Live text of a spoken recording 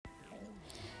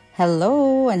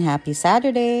Hello and happy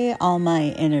Saturday, all my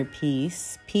inner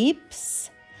peace peeps.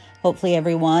 Hopefully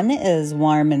everyone is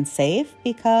warm and safe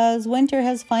because winter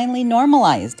has finally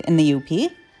normalized in the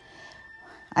UP.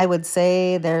 I would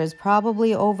say there's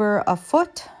probably over a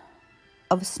foot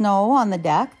of snow on the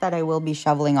deck that I will be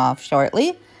shoveling off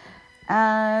shortly.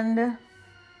 And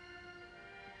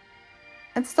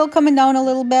it's still coming down a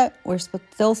little bit. We're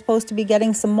still supposed to be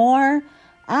getting some more.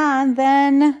 And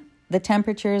then the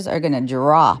temperatures are going to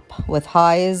drop with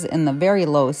highs in the very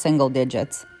low single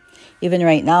digits. Even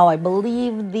right now, I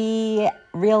believe the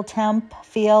real temp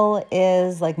feel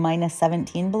is like minus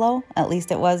 17 below. At least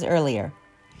it was earlier.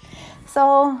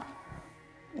 So,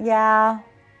 yeah,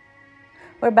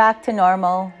 we're back to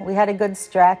normal. We had a good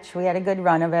stretch. We had a good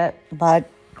run of it, but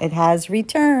it has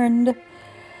returned.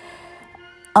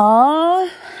 I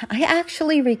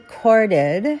actually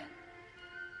recorded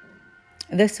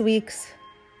this week's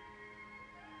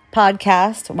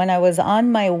podcast when I was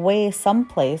on my way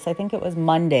someplace. I think it was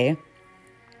Monday,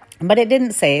 but it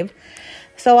didn't save.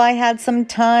 So I had some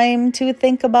time to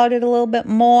think about it a little bit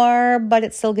more, but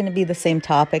it's still going to be the same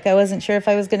topic. I wasn't sure if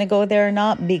I was going to go there or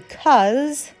not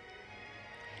because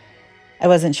I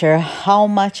wasn't sure how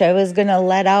much I was going to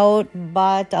let out,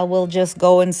 but I will just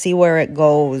go and see where it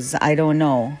goes. I don't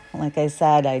know. Like I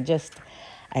said, I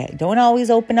don't always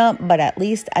open up, but at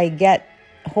least I get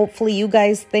hopefully you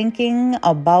guys thinking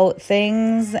about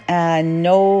things and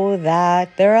know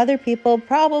that there are other people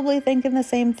probably thinking the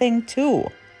same thing too.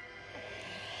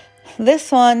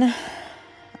 This one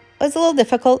was a little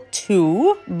difficult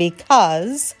too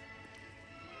because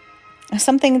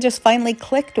something just finally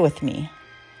clicked with me.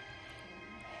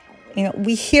 You know,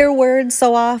 we hear words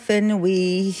so often,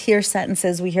 we hear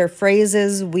sentences, we hear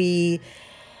phrases, we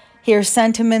hear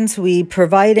sentiments, we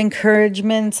provide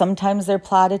encouragement. Sometimes they're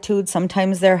platitudes,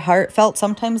 sometimes they're heartfelt,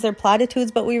 sometimes they're platitudes,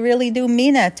 but we really do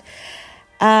mean it.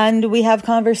 And we have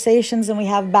conversations and we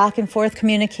have back and forth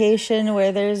communication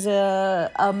where there's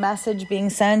a message being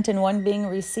sent and one being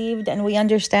received, and we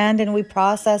understand and we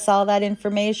process all that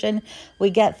information.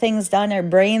 We get things done. Our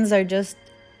brains are just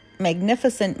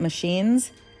magnificent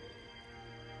machines.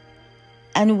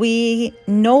 And we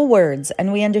know words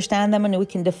and we understand them and we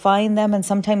can define them, and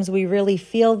sometimes we really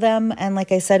feel them. And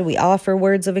like I said, we offer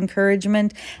words of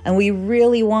encouragement, and we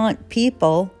really want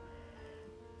people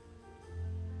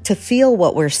to feel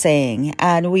what we're saying,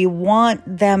 and we want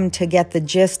them to get the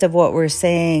gist of what we're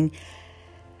saying,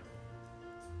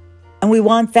 and we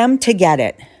want them to get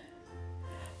it.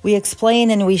 We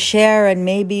explain and we share, and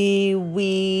maybe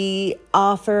we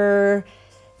offer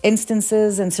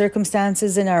instances and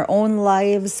circumstances in our own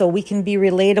lives so we can be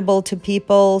relatable to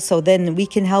people, so then we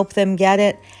can help them get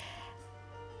it.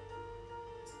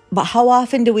 But how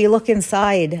often do we look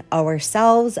inside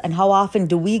ourselves, and how often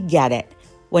do we get it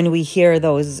when we hear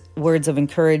those words of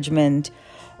encouragement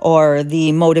or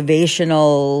the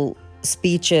motivational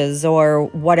speeches or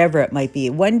whatever it might be?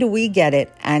 When do we get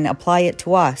it and apply it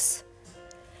to us?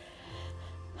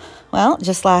 Well,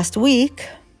 just last week,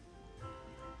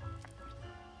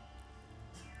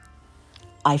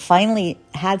 I finally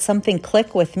had something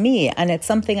click with me, and it's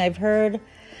something I've heard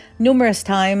numerous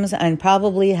times and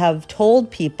probably have told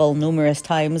people numerous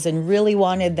times and really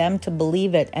wanted them to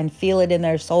believe it and feel it in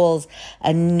their souls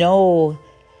and know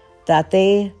that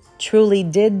they truly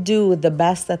did do the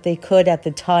best that they could at the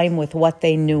time with what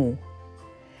they knew.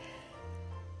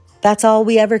 That's all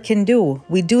we ever can do.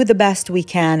 We do the best we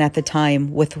can at the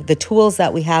time with the tools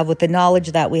that we have, with the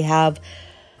knowledge that we have.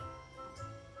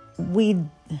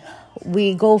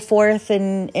 We go forth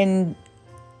in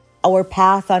our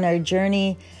path on our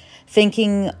journey,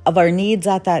 thinking of our needs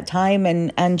at that time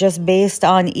and just based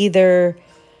on either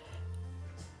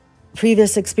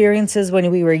previous experiences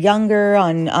when we were younger,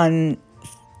 on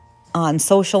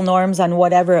social norms, on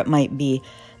whatever it might be.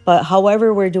 But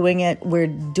however we're doing it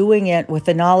with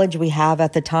the knowledge we have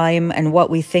at the time and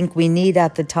what we think we need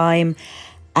at the time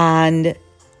and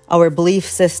our belief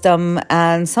system.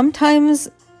 And sometimes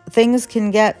things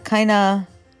can get kind of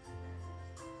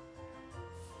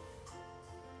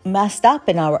messed up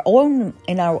in our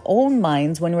own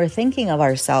minds when we're thinking of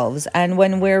ourselves and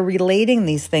when we're relating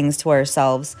these things to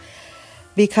ourselves,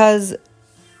 because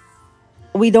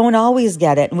we don't always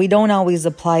get it and we don't always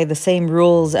apply the same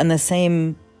rules and the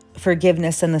same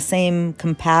forgiveness and the same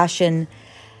compassion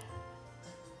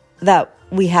that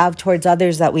we have towards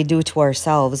others that we do to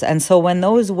ourselves. And so when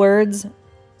those words,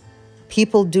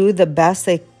 people do the best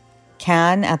they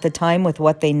can at the time with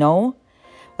what they know,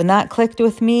 when that clicked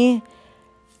with me,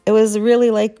 it was really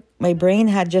like my brain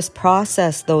had just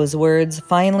processed those words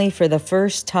finally for the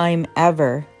first time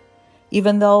ever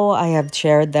Even though I have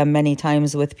shared them many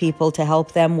times with people to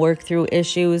help them work through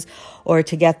issues or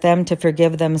to get them to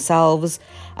forgive themselves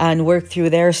and work through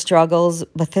their struggles.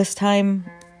 But this time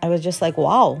I was just like,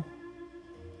 wow,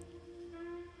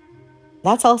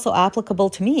 that's also applicable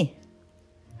to me.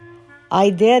 I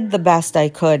did the best I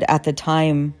could at the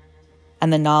time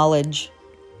and the knowledge,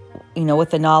 with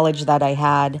the knowledge that I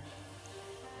had.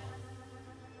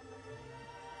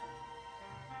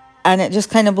 And it just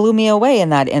kind of blew me away in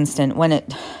that instant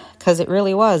because it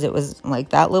really was. It was like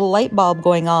that little light bulb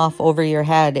going off over your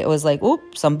head. It was like,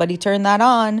 oop, somebody turned that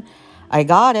on. I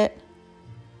got it.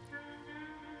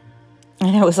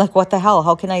 And it was like, what the hell?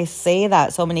 How can I say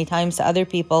that so many times to other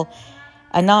people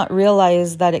and not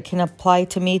realize that it can apply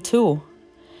to me too?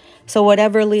 So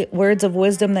whatever words of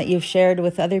wisdom that you've shared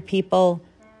with other people,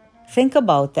 think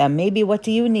about them. Maybe what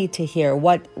do you need to hear?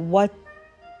 What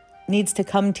needs to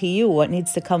come to you? What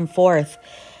needs to come forth?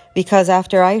 Because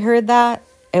after I heard that,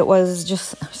 it was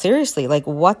just seriously like,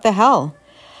 what the hell?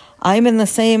 I'm in the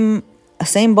same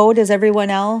boat as everyone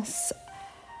else.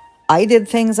 I did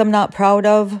things I'm not proud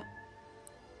of.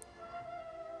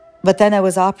 But then I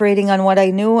was operating on what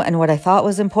I knew and what I thought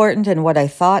was important and what I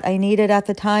thought I needed at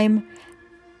the time.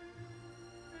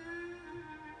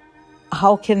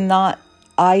 How can not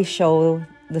I show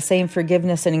the same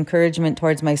forgiveness and encouragement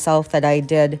towards myself that I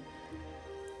did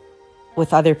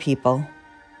with other people?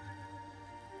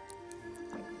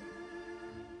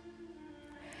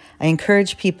 I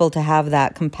encourage people to have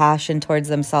that compassion towards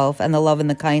themselves and the love and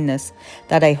the kindness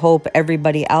that I hope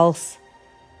everybody else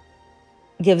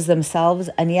gives themselves.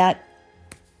 And yet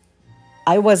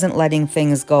I wasn't letting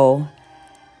things go.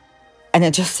 And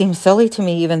it just seems silly to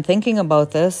me even thinking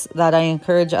about this, that I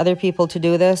encourage other people to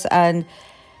do this. And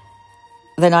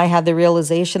then I had the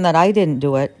realization that I didn't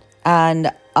do it.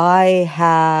 And I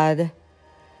had,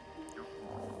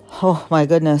 oh my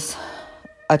goodness,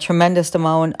 a tremendous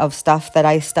amount of stuff that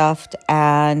I stuffed,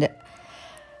 and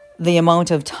the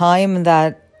amount of time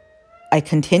that I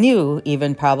continue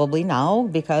even probably now,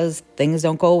 because things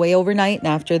don't go away overnight. And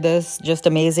after this just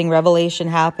amazing revelation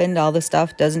happened, all the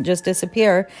stuff doesn't just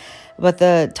disappear. But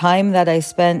the time that I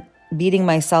spent beating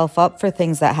myself up for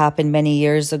things that happened many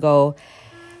years ago,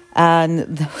 and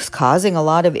that was causing a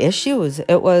lot of issues.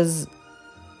 It was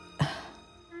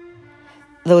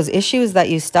those issues that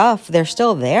you stuff, they're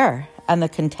still there. And the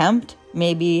contempt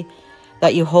maybe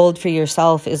that you hold for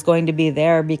yourself is going to be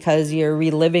there because you're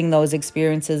reliving those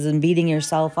experiences and beating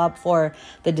yourself up for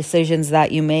the decisions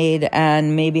that you made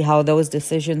and maybe how those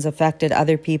decisions affected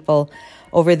other people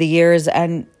over the years.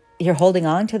 And you're holding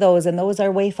on to those, and those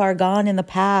are way far gone in the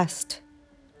past.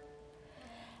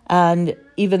 And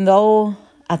even though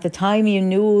at the time you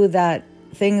knew that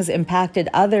things impacted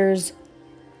others,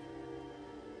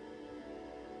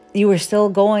 you were still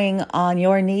going on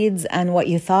your needs and what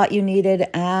you thought you needed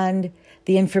and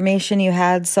the information you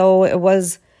had. So it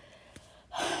was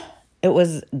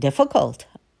difficult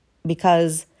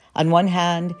because on one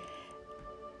hand,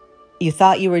 you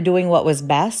thought you were doing what was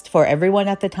best for everyone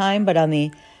at the time, but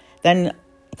then it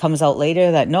comes out later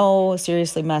that no,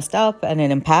 seriously messed up and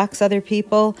it impacts other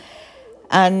people.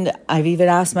 And I've even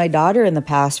asked my daughter in the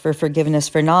past for forgiveness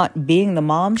for not being the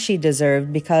mom she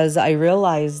deserved, because I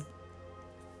realized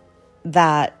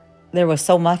that there was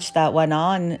so much that went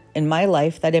on in my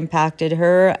life that impacted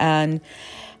her.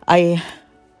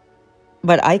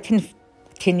 But I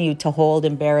continue to hold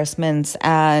embarrassments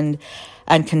and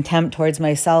contempt towards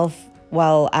myself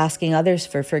while asking others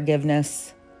for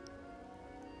forgiveness.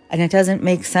 And it doesn't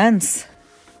make sense,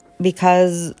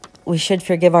 because we should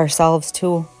forgive ourselves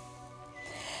too.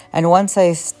 And once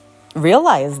I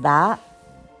realized that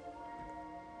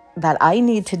I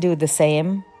need to do the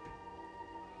same,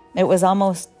 it was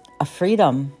almost a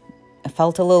freedom. It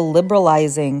felt a little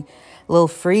liberalizing, a little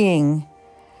freeing.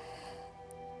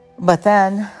 But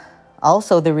then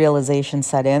also the realization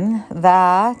set in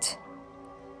that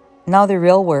now the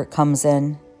real work comes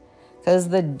in, because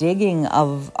the digging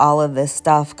of all of this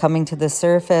stuff coming to the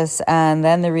surface and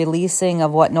then the releasing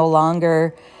of what no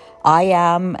longer I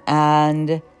am,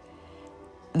 and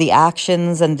the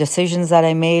actions and decisions that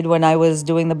I made when I was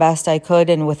doing the best I could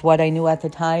and with what I knew at the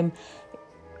time,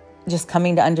 just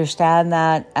coming to understand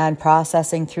that and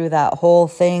processing through that whole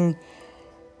thing,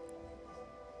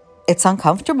 it's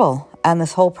uncomfortable. And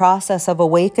this whole process of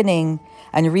awakening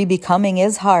and re-becoming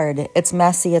is hard. It's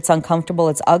messy, it's uncomfortable,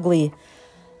 it's ugly.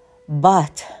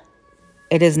 But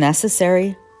it is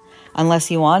necessary, unless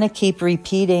you want to keep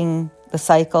repeating the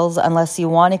cycles, unless you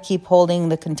want to keep holding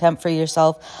the contempt for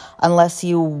yourself, unless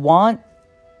you want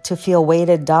to feel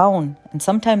weighted down. And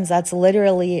sometimes that's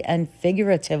literally and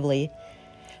figuratively,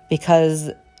 because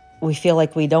we feel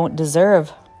like we don't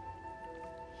deserve.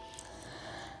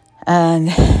 And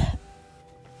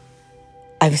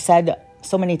I've said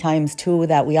so many times too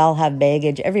that we all have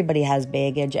baggage. Everybody has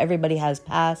baggage. Everybody has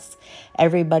pasts.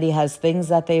 Everybody has things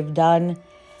that they've done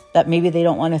that maybe they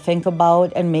don't want to think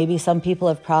about. And maybe some people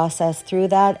have processed through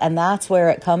that. And that's where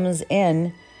it comes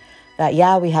in that,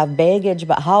 yeah, we have baggage,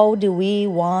 but how do we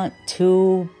want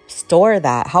to store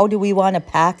that? How do we want to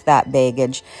pack that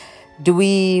baggage? Do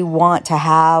we want to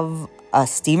have a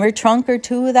steamer trunk or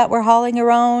two that we're hauling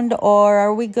around? Or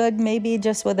are we good maybe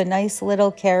just with a nice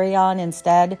little carry-on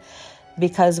instead?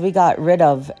 Because we got rid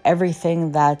of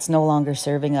everything that's no longer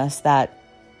serving us, that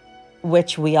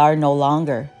which we are no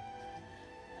longer.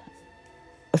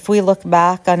 If we look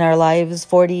back on our lives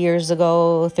 40 years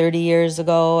ago, 30 years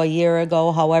ago, a year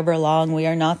ago, however long, we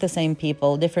are not the same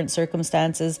people. Different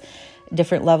circumstances,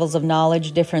 different levels of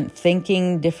knowledge, different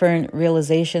thinking, different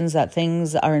realizations that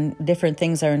different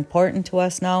things are important to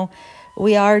us now.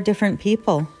 We are different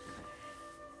people,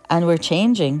 and we're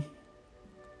changing,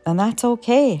 and that's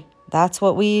okay. That's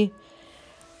what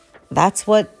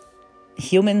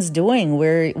humans doing.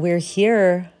 We're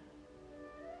here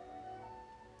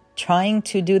trying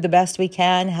to do the best we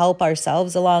can, help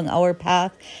ourselves along our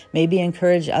path, maybe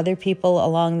encourage other people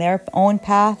along their own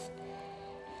path.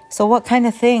 So what kind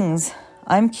of things?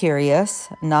 I'm curious,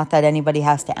 not that anybody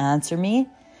has to answer me,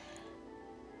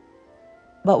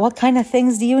 but what kind of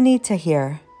things do you need to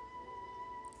hear?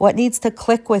 What needs to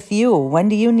click with you? When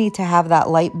do you need to have that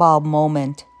light bulb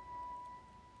moment?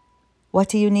 What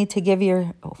do you need to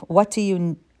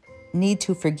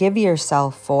forgive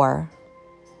yourself for?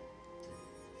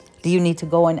 Do you need to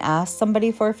go and ask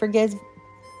somebody for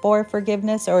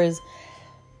forgiveness, or is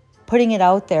putting it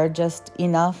out there just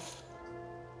enough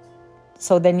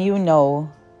so then you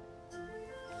know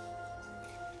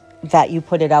that you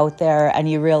put it out there and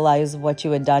you realize what you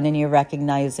had done and you're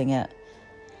recognizing it?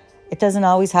 It doesn't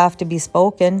always have to be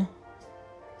spoken.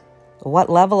 What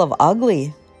level of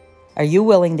ugly are you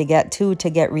willing to get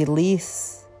get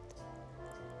release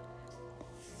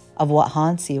of what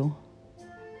haunts you?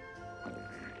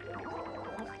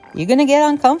 You're going to get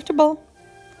uncomfortable,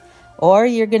 or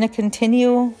you're going to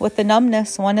continue with the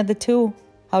numbness, one of the two.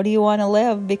 How do you want to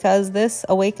live? Because this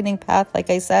awakening path, like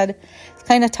I said, it's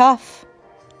kind of tough.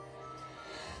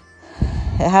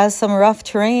 It has some rough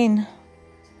terrain.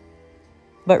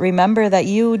 But remember that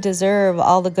you deserve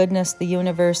all the goodness the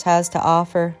universe has to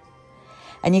offer.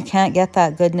 And you can't get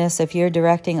that goodness if you're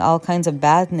directing all kinds of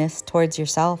badness towards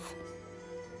yourself.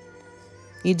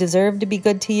 You deserve to be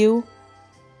good to you.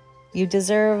 You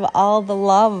deserve all the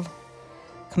love,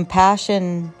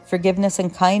 compassion, forgiveness,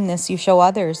 and kindness you show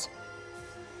others.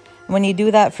 When you do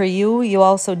that for you, you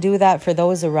also do that for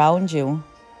those around you.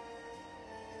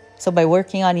 So by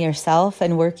working on yourself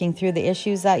and working through the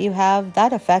issues that you have,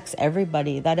 that affects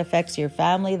everybody. That affects your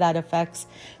family. That affects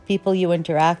people you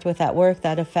interact with at work.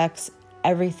 That affects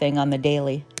everything on the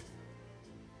daily.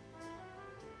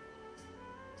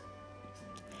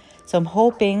 So I'm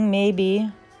hoping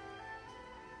maybe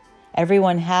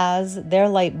everyone has their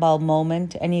light bulb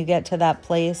moment and you get to that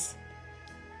place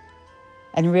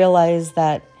and realize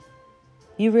that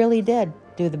you really did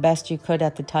do the best you could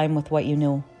at the time with what you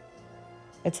knew.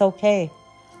 It's okay.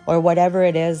 Or whatever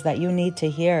it is that you need to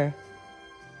hear.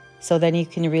 So then you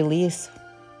can release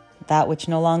that which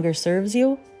no longer serves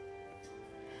you,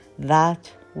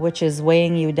 that which is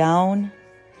weighing you down,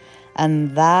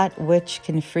 and that which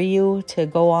can free you to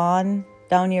go on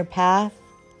down your path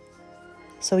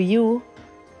so you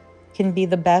can be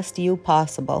the best you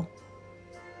possible.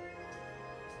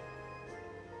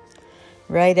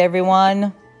 Right,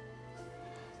 everyone?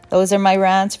 Those are my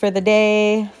rants for the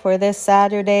day, for this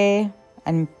Saturday.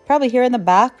 And probably hear in the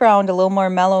background a little more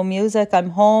mellow music.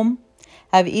 I'm home,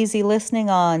 have easy listening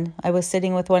on. I was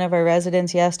sitting with one of our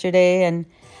residents yesterday, and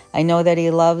I know that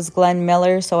he loves Glenn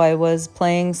Miller, so I was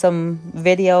playing some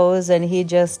videos, and he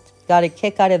just got a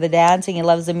kick out of the dancing. He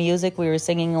loves the music. We were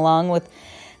singing along with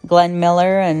Glenn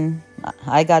Miller, and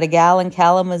I Got a Gal in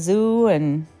Kalamazoo,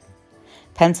 and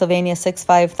Pennsylvania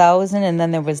 65000, and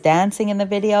then there was dancing in the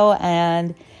video,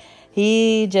 and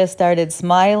he just started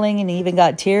smiling and he even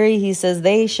got teary. He says,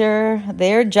 they're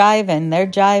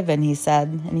jiving, he said,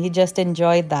 and he just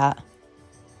enjoyed that.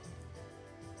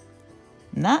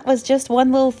 And that was just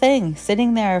one little thing,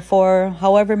 sitting there for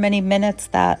however many minutes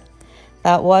that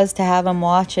was to have him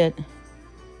watch it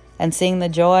and seeing the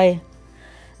joy.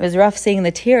 It was rough seeing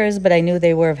the tears, but I knew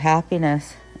they were of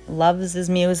happiness. Loves his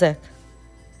music.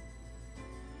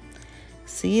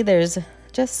 See, there's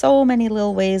just so many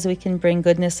little ways we can bring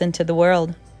goodness into the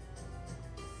world.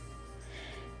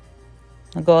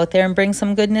 I'll go out there and bring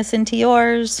some goodness into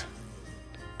yours.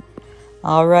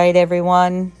 All right,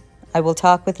 everyone. I will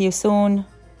talk with you soon.